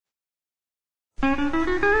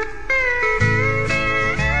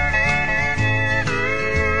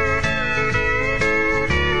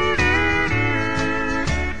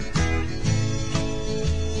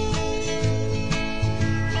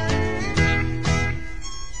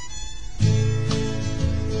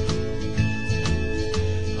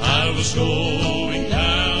was going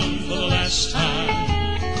down for the last time.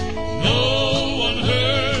 No one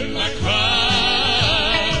heard my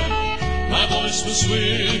cry. My voice was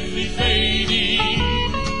swiftly fading,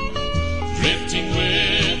 drifting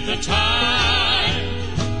with the tide.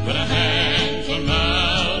 But a hand from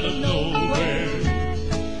out of nowhere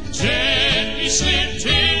gently slipped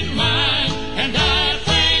in mine, and I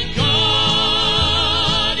thank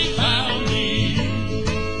God he found me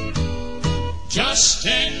just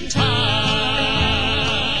in time,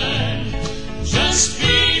 just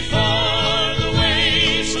before the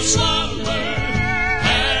waves of slumber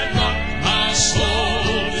had rocked my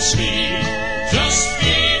soul to sleep, just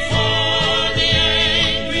before the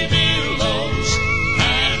angry billows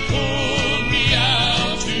had pulled me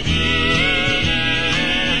out to deep.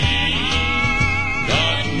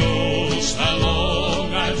 God knows how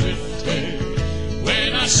long I drifted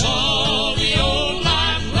when I saw the old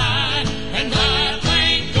lifeline, and I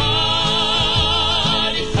thank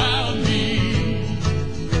God he found me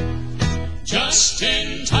just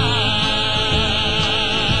in time.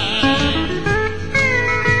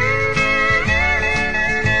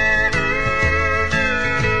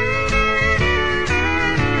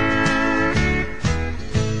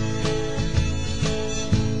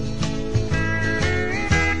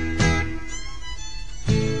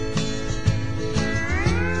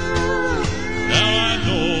 Now I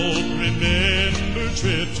don't remember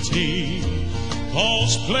drifting,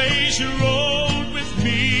 Paul's place you rode with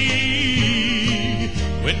me.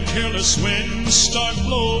 When careless winds start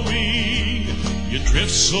blowing, you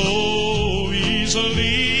drift so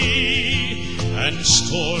easily, and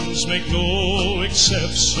storms make no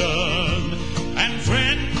exception. And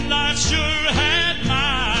friend, I've sure had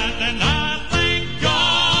mine, and I thank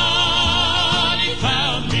God he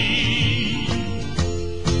found me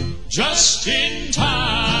just in time,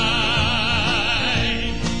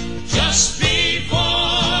 just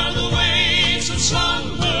before the waves of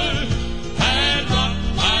slumber had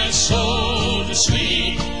rocked my soul to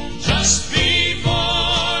sleep, just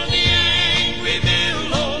before the angry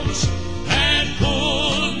billows had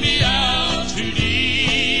pulled me out to deep.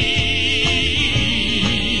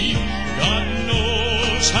 God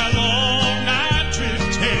knows how long I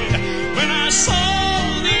drifted when I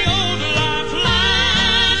saw the old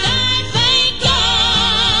lifeline. I thank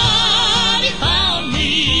God he found me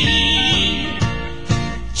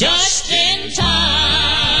just in time.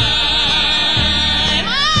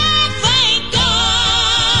 I thank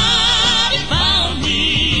God he found me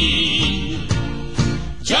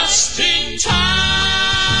just in time.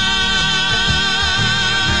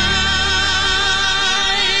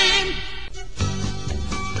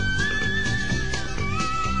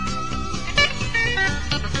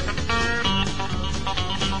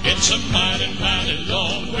 It's a mighty, mighty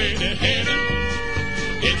long way to heaven.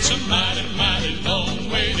 It's a mighty, mighty long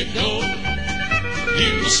way to go.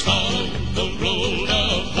 You must follow the road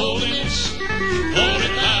of holiness, for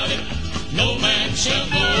without it no man shall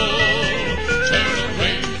go. Turn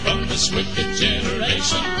away from this wicked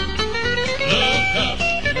generation. Look up,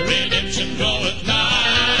 redemption draweth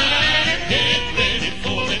nigh. Get ready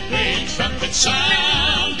for that great trumpet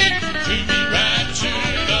sound, to be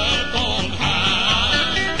raptured up on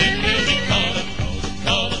high. Then we'll be caught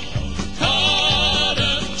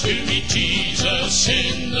up to meet Jesus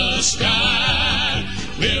in the sky.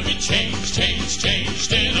 We'll be changed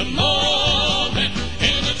in a moment,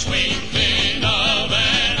 in a twinkling of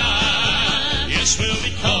an eye. Yes, we'll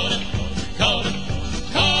be caught up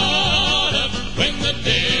when the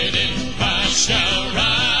dead in Christ shall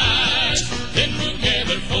rise. Then we'll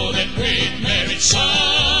gather for that great marriage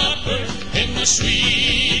supper in the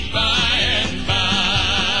sweet by and by.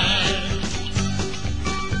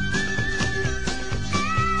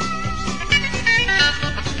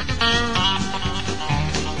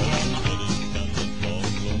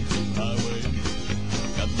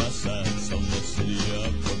 Got my sights on the city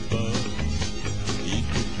up above.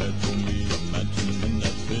 Equal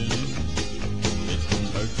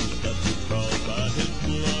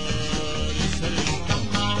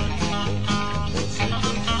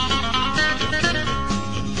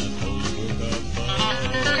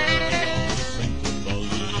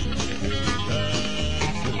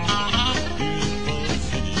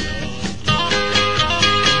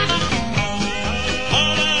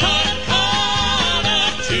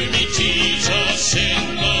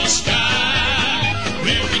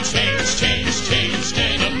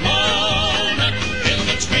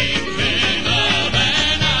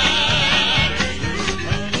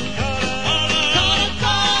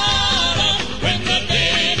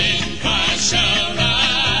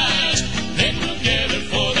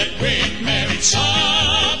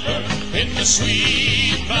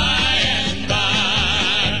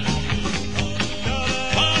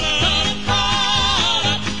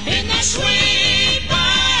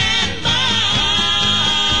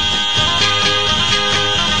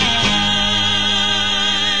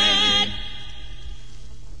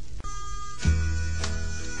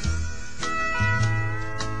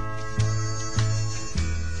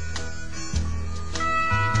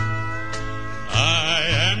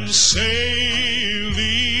sailing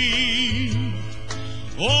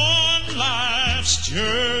on life's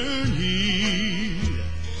journey.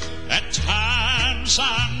 At times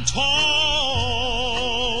I'm tossed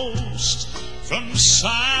from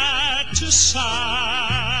side to side,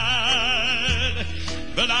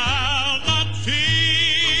 but I'll not fear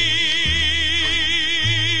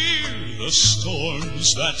the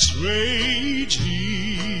storms that's raging,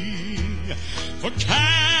 for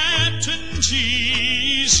Captain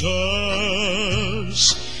Jesus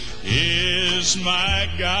is my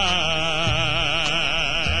guide.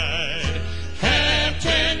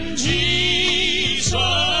 Captain Jesus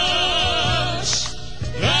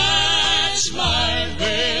guides my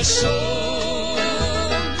vessel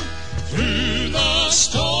through the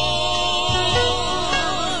storm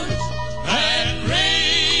and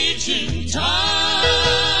raging tide.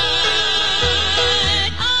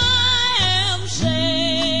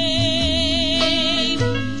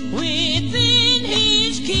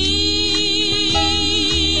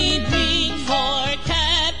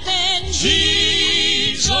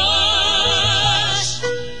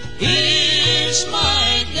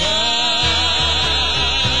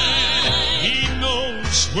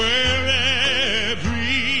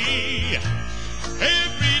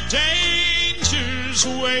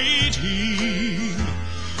 Waiting,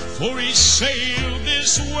 for he sailed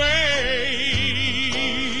this way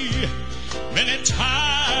many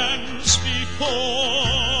times before,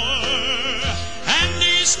 and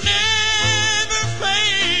he's never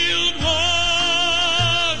failed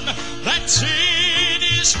one that's in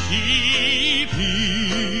his keeping.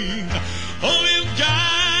 Oh, he'll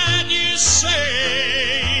guide you safe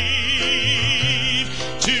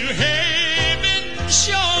to heaven's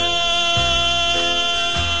shore.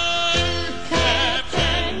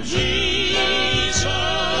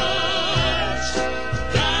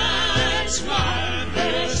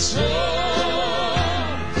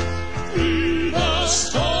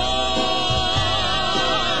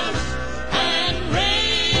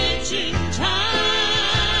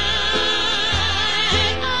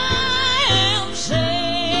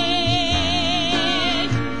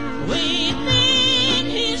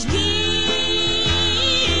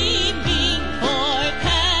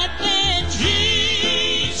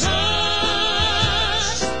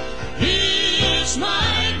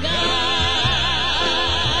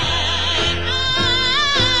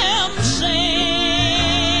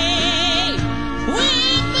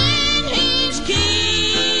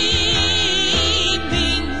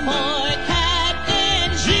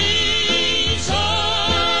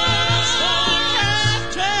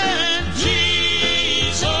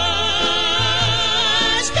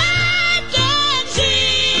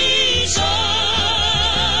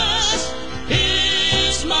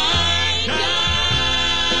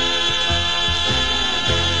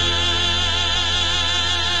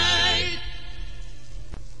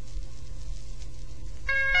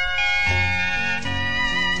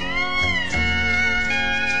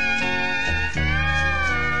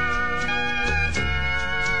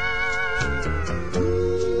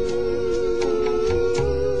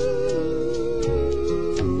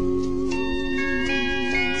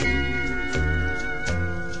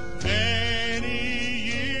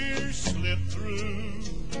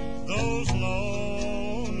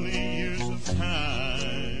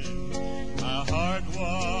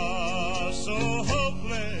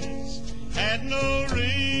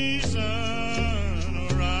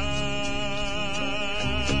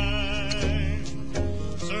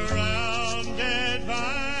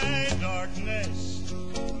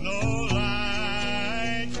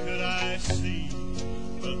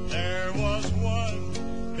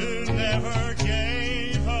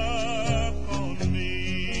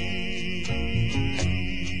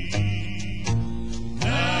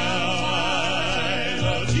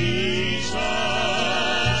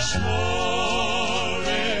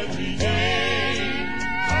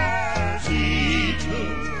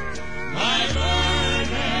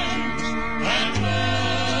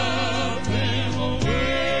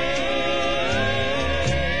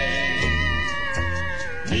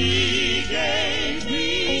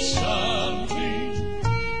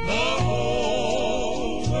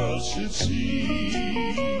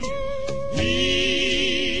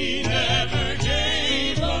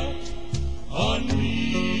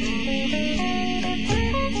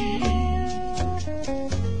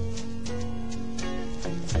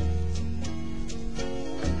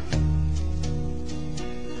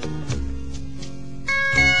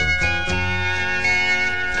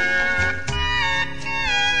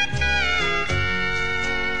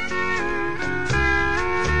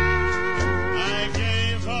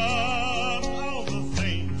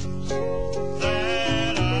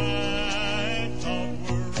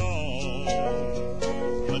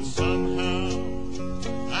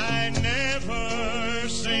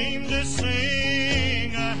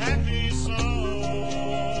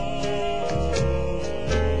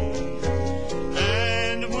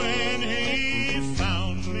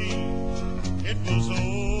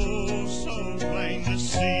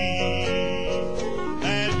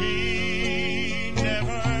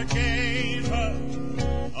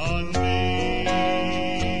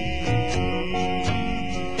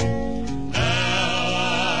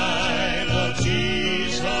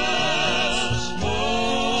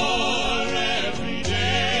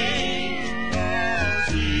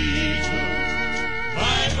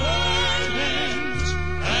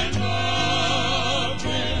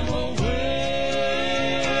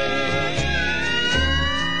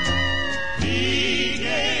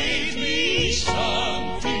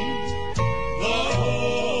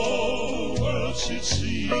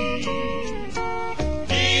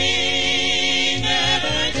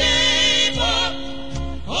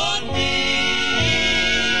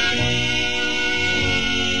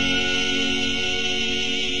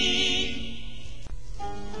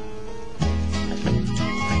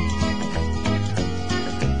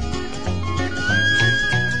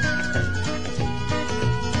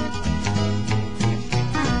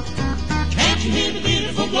 Can't you hear the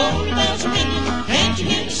beautiful glory bells ringing? Can't you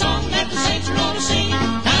hear the song that the saints are gonna sing?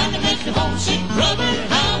 Kind of makes me homesick, brother,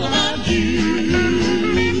 how will I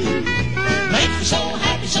do? Makes me so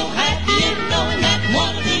happy in knowing that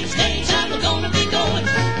one of these days I'm gonna be going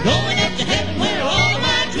up to heaven where all of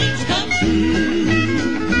my dreams come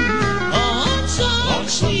true. On some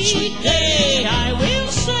sweet day I will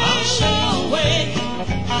sail away.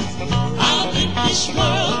 I'll leave this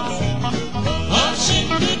world, I'll say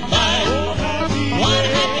goodbye. One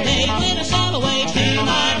happy day when I sail away to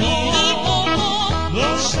my holy home.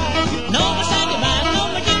 No more say goodbye, no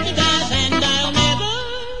more getting guys, and I'll never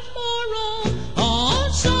more roam.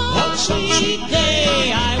 On some sweet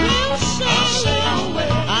day I will sail away.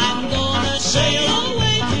 I'm gonna sail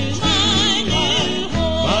away to my new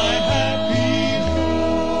home. My happy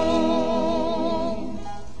home.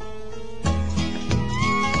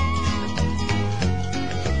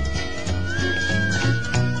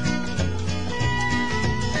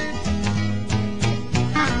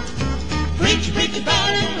 Preach about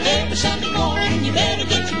it every Sunday morning. You better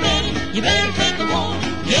get your ready, you better take a warning.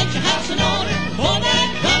 Get your house in order for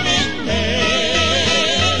that coming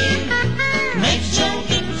day. Makes you so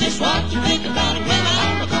different just what you think about it. Well,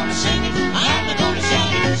 I'm gonna sing it, I'm gonna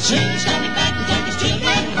sing it. Soon standing back and take his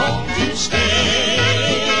children home to stay.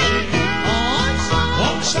 On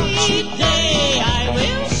some sweet day I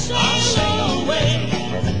will sail away.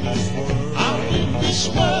 I'll leave this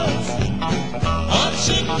world, I'll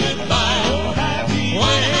sing goodbye.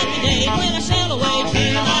 One happy day when I sail away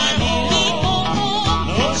to my holy home.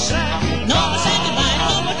 No more say goodbye,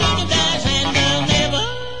 no more drinking dice, and I'll never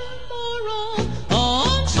more roam.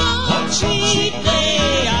 On some sweet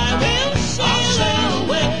day I will sail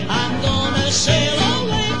away. I'm gonna sail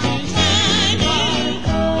away to my new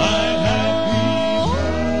home.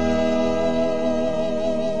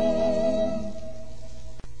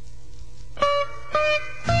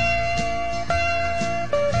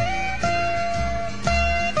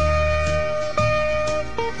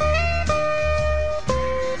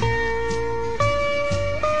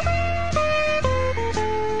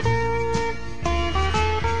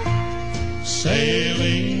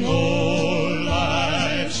 Sailing o'er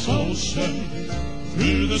life's ocean,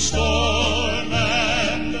 through the storm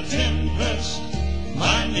and the tempest,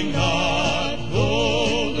 minding not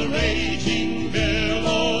though the raging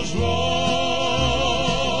billows roar.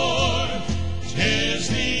 'Tis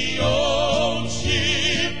the old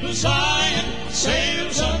ship of Zion,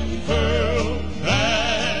 sails unfurled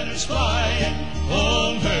and is flying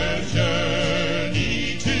on her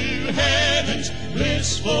journey to heaven's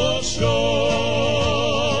blissful shore.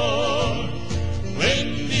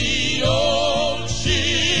 When the old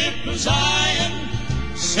ship of Zion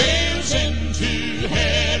sails into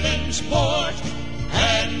heaven's port,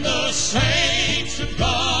 and the saints of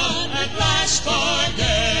God at last are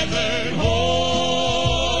gathered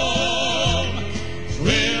home,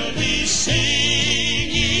 we'll be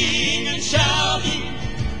singing and shouting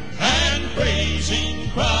and praising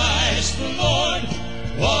Christ the Lord.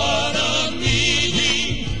 What a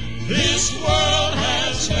meeting this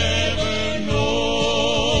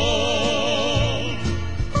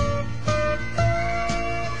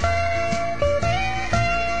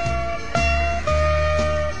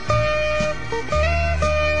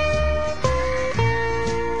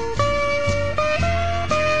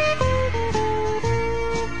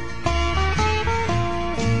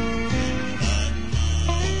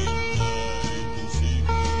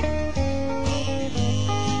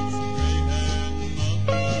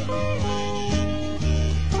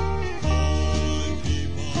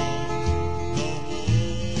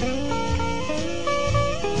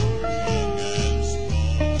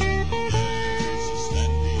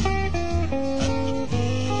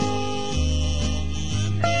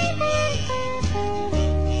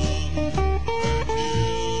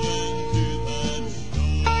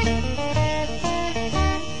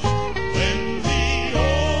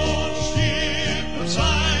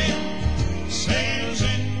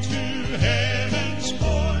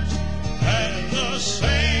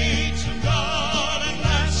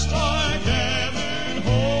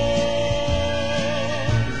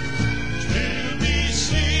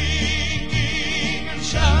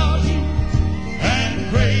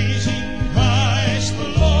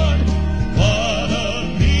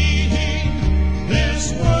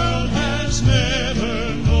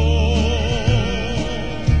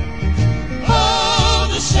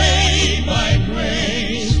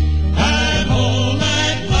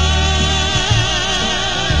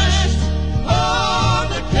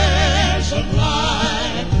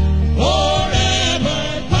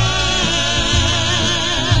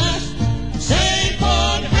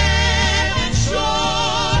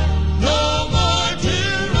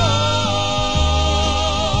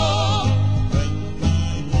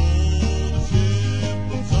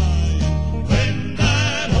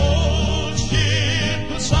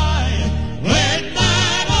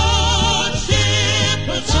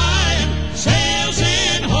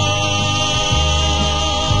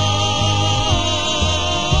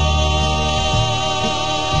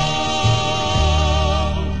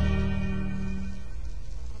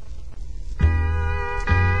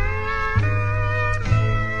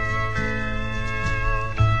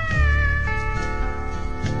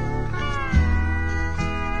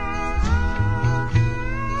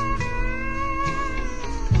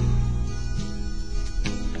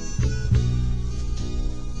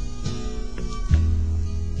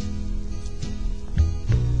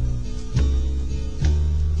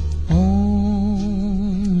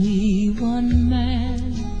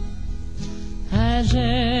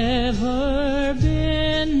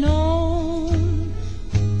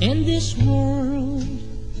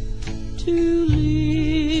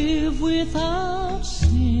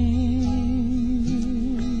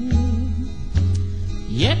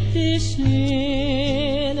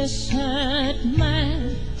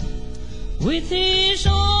With his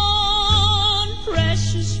own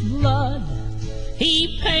precious blood,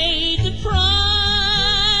 he paid the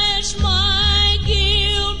price, my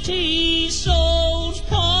guilty soul's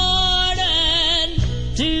pardon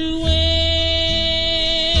to win.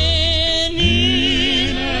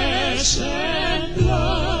 Innocent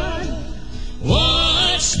blood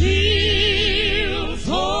was spilled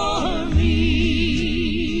for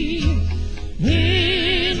me.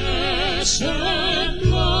 Innocent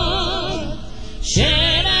blood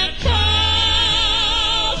shed at Calvary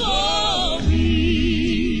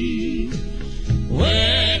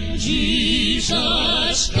when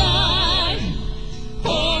Jesus died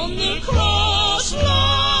on the cross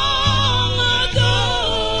long ago.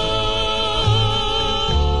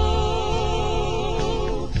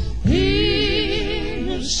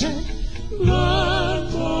 Innocent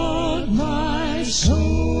blood bought my soul.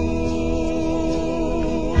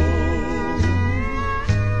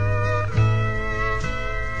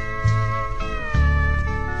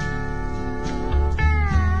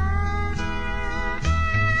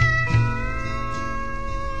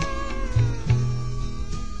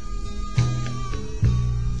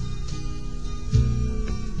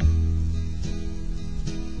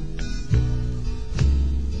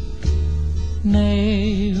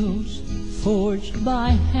 Nails forged by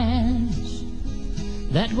hands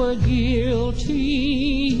that were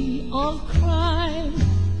guilty of crime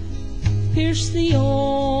pierced the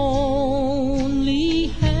only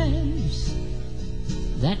hands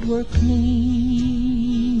that were clean.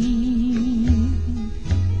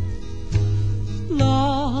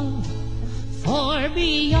 Love far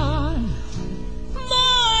beyond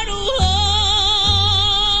mortal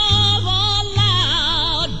love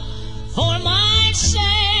allowed for my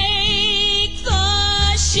sake.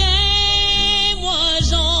 The shame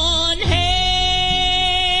was on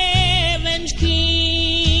heaven's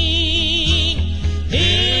king.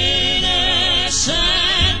 Innocent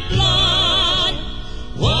blood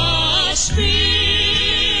was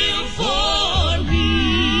spilled for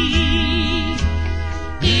me.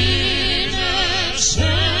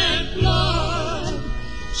 Innocent blood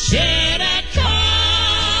shed at Calvary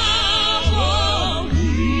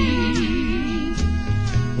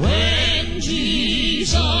when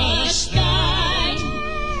Jesus died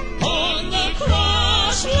on the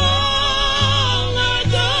cross long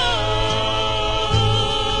ago.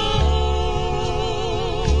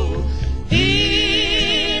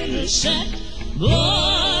 Innocent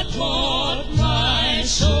blood bought my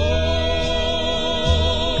soul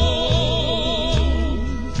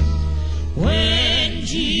when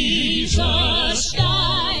Jesus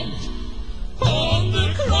died on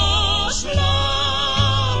the cross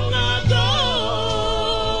long ago.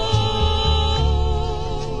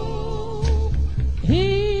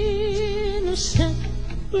 Innocent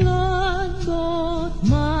blood bought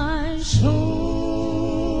my soul.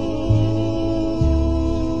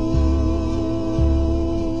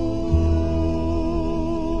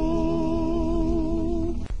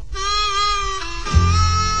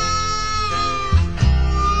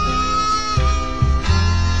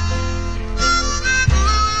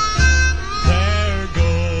 There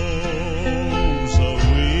goes a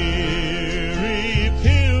weary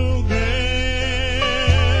pilgrim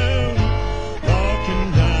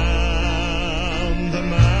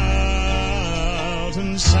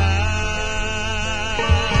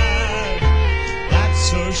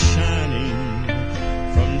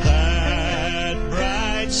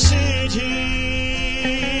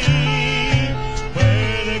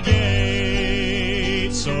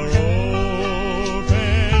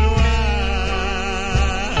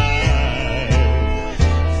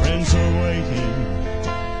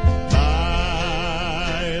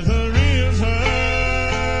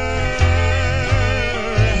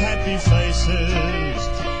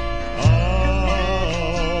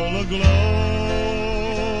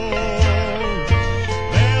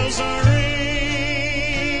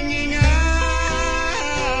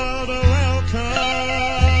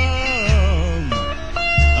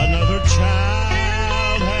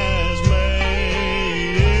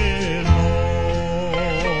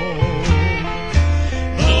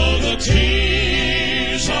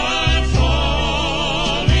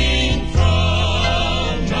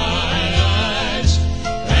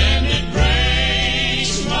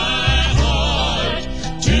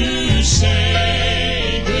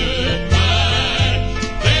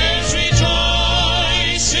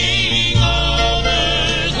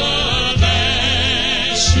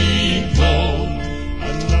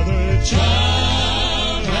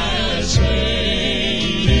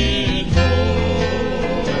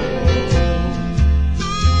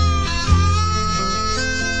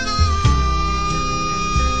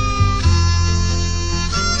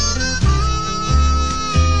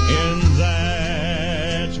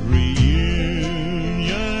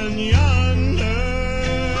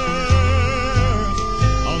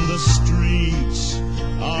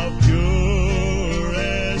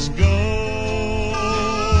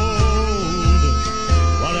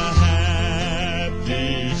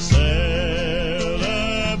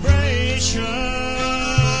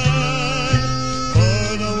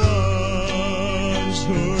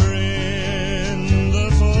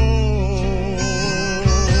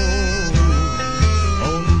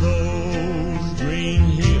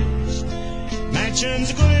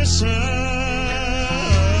sun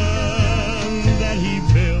that he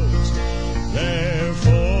built there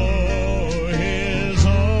for his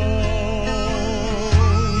own.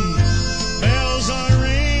 Bells are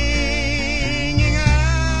ringing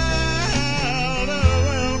out a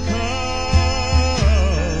welcome.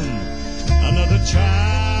 Another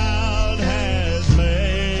child has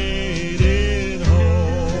made it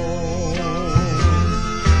home.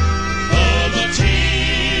 Oh, the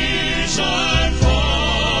tears are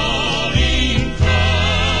falling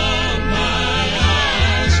from my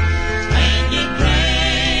eyes, and it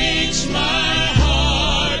breaks my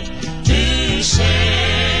heart to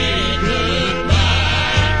say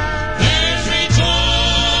goodbye. There's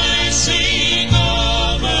rejoicing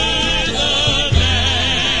over the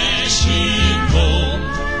dashing home.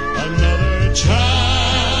 Another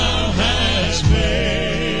child has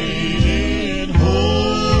made it home.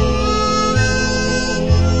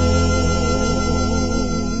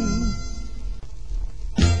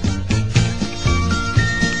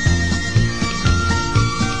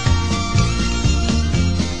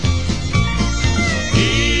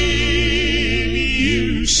 If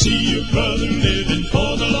you see your brother living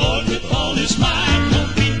for the Lord with all his might,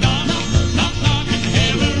 don't be knocking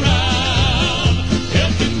him around.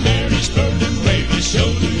 Help him bear his burden bravely, show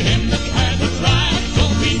to him the path of right.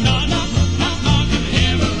 Don't be knocking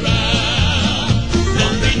him around.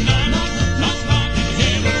 Don't be knocking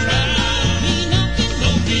him around.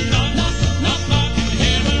 Don't be knocking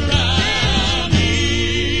him around.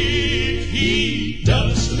 If he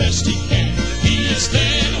does the best he can, he is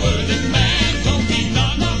then a worthy man. Don't be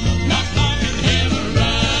knocking him around.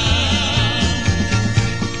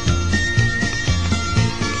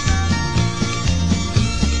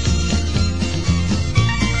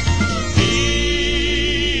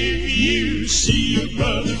 If you see your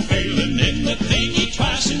brother failing in the thing he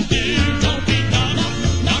tries to do, don't be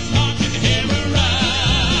knocking him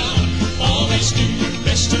around. Always do your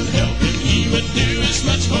best to help him. He would do as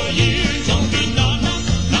much for you. Don't be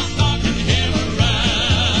knocking him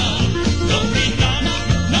around. Don't be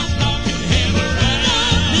knocking him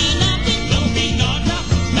around. Don't be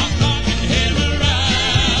knocking him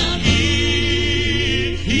around.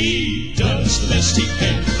 If he does the best he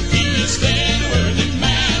can, he is then a worthy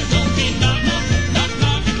man. Don't be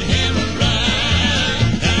knocking him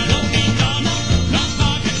around. Don't be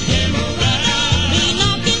knocking him around.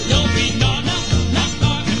 Don't be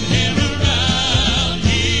knocking him around.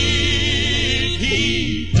 If he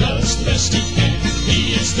does the best he can, he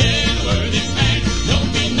is then a worthy man.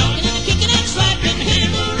 Don't be kicking and slapping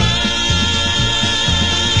him around.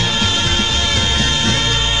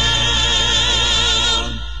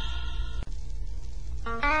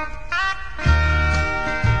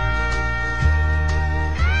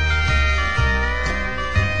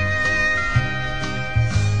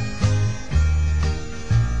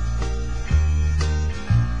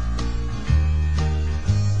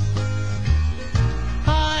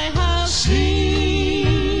 I have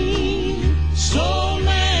seen so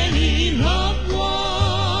many loved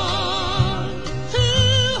ones who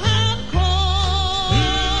have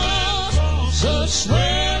crossed the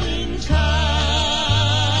swelling tide.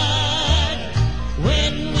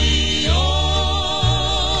 When we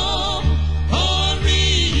all are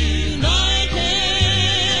reunited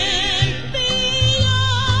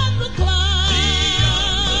beyond the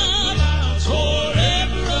clouds,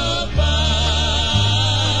 forever abide.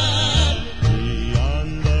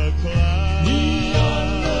 Beyond the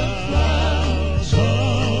clouds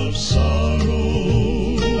of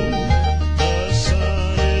sorrow, the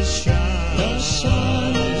sun is shining.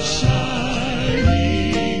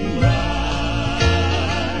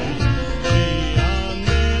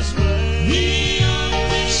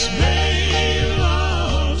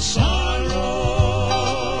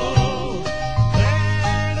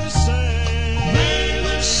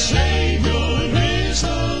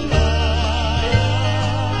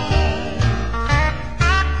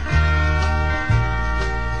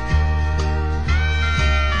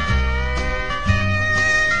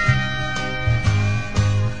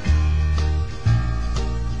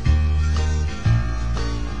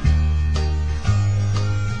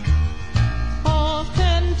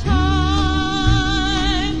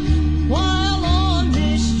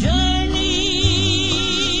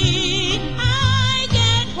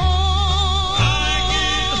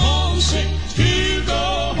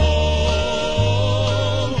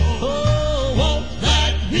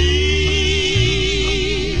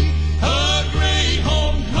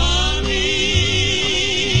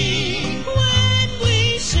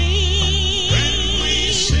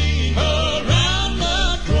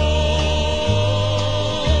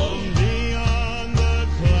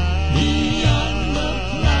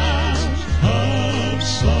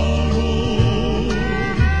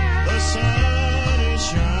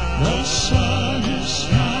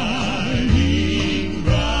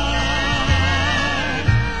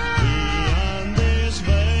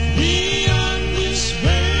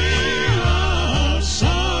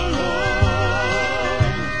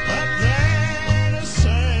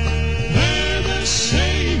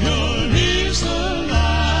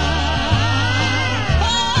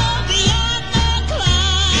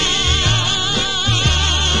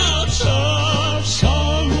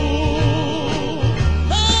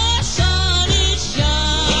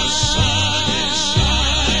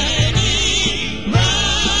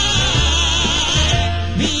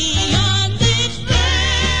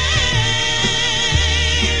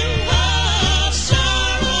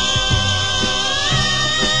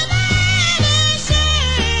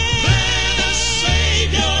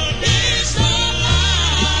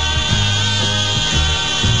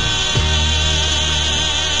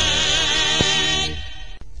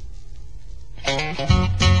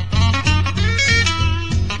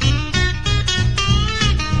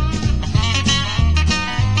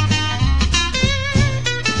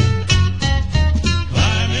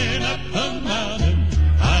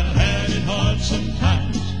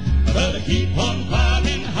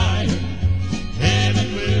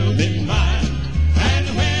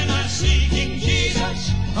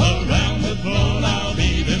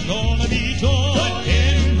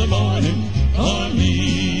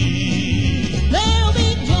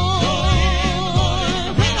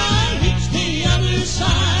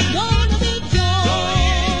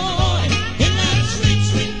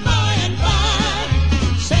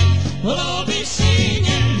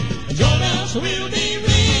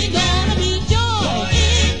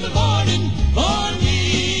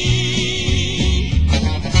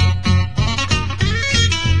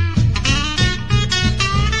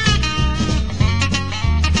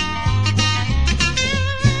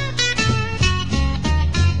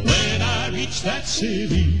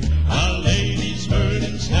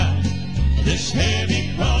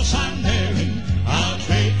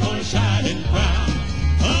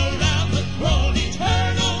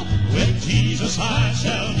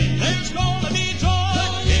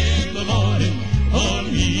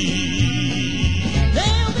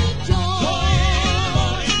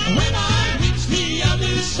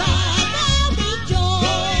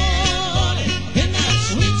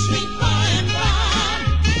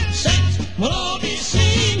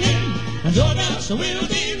 will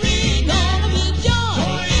be ringing. Gonna be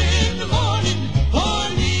joy. In the morning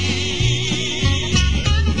for me.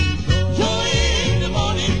 Joy in the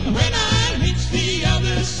morning when I reach the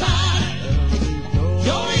other side.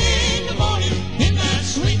 Joy in the morning in that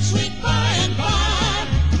sweet, sweet by and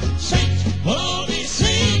by. Saints will all be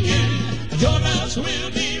singing. Your bells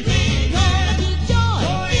will be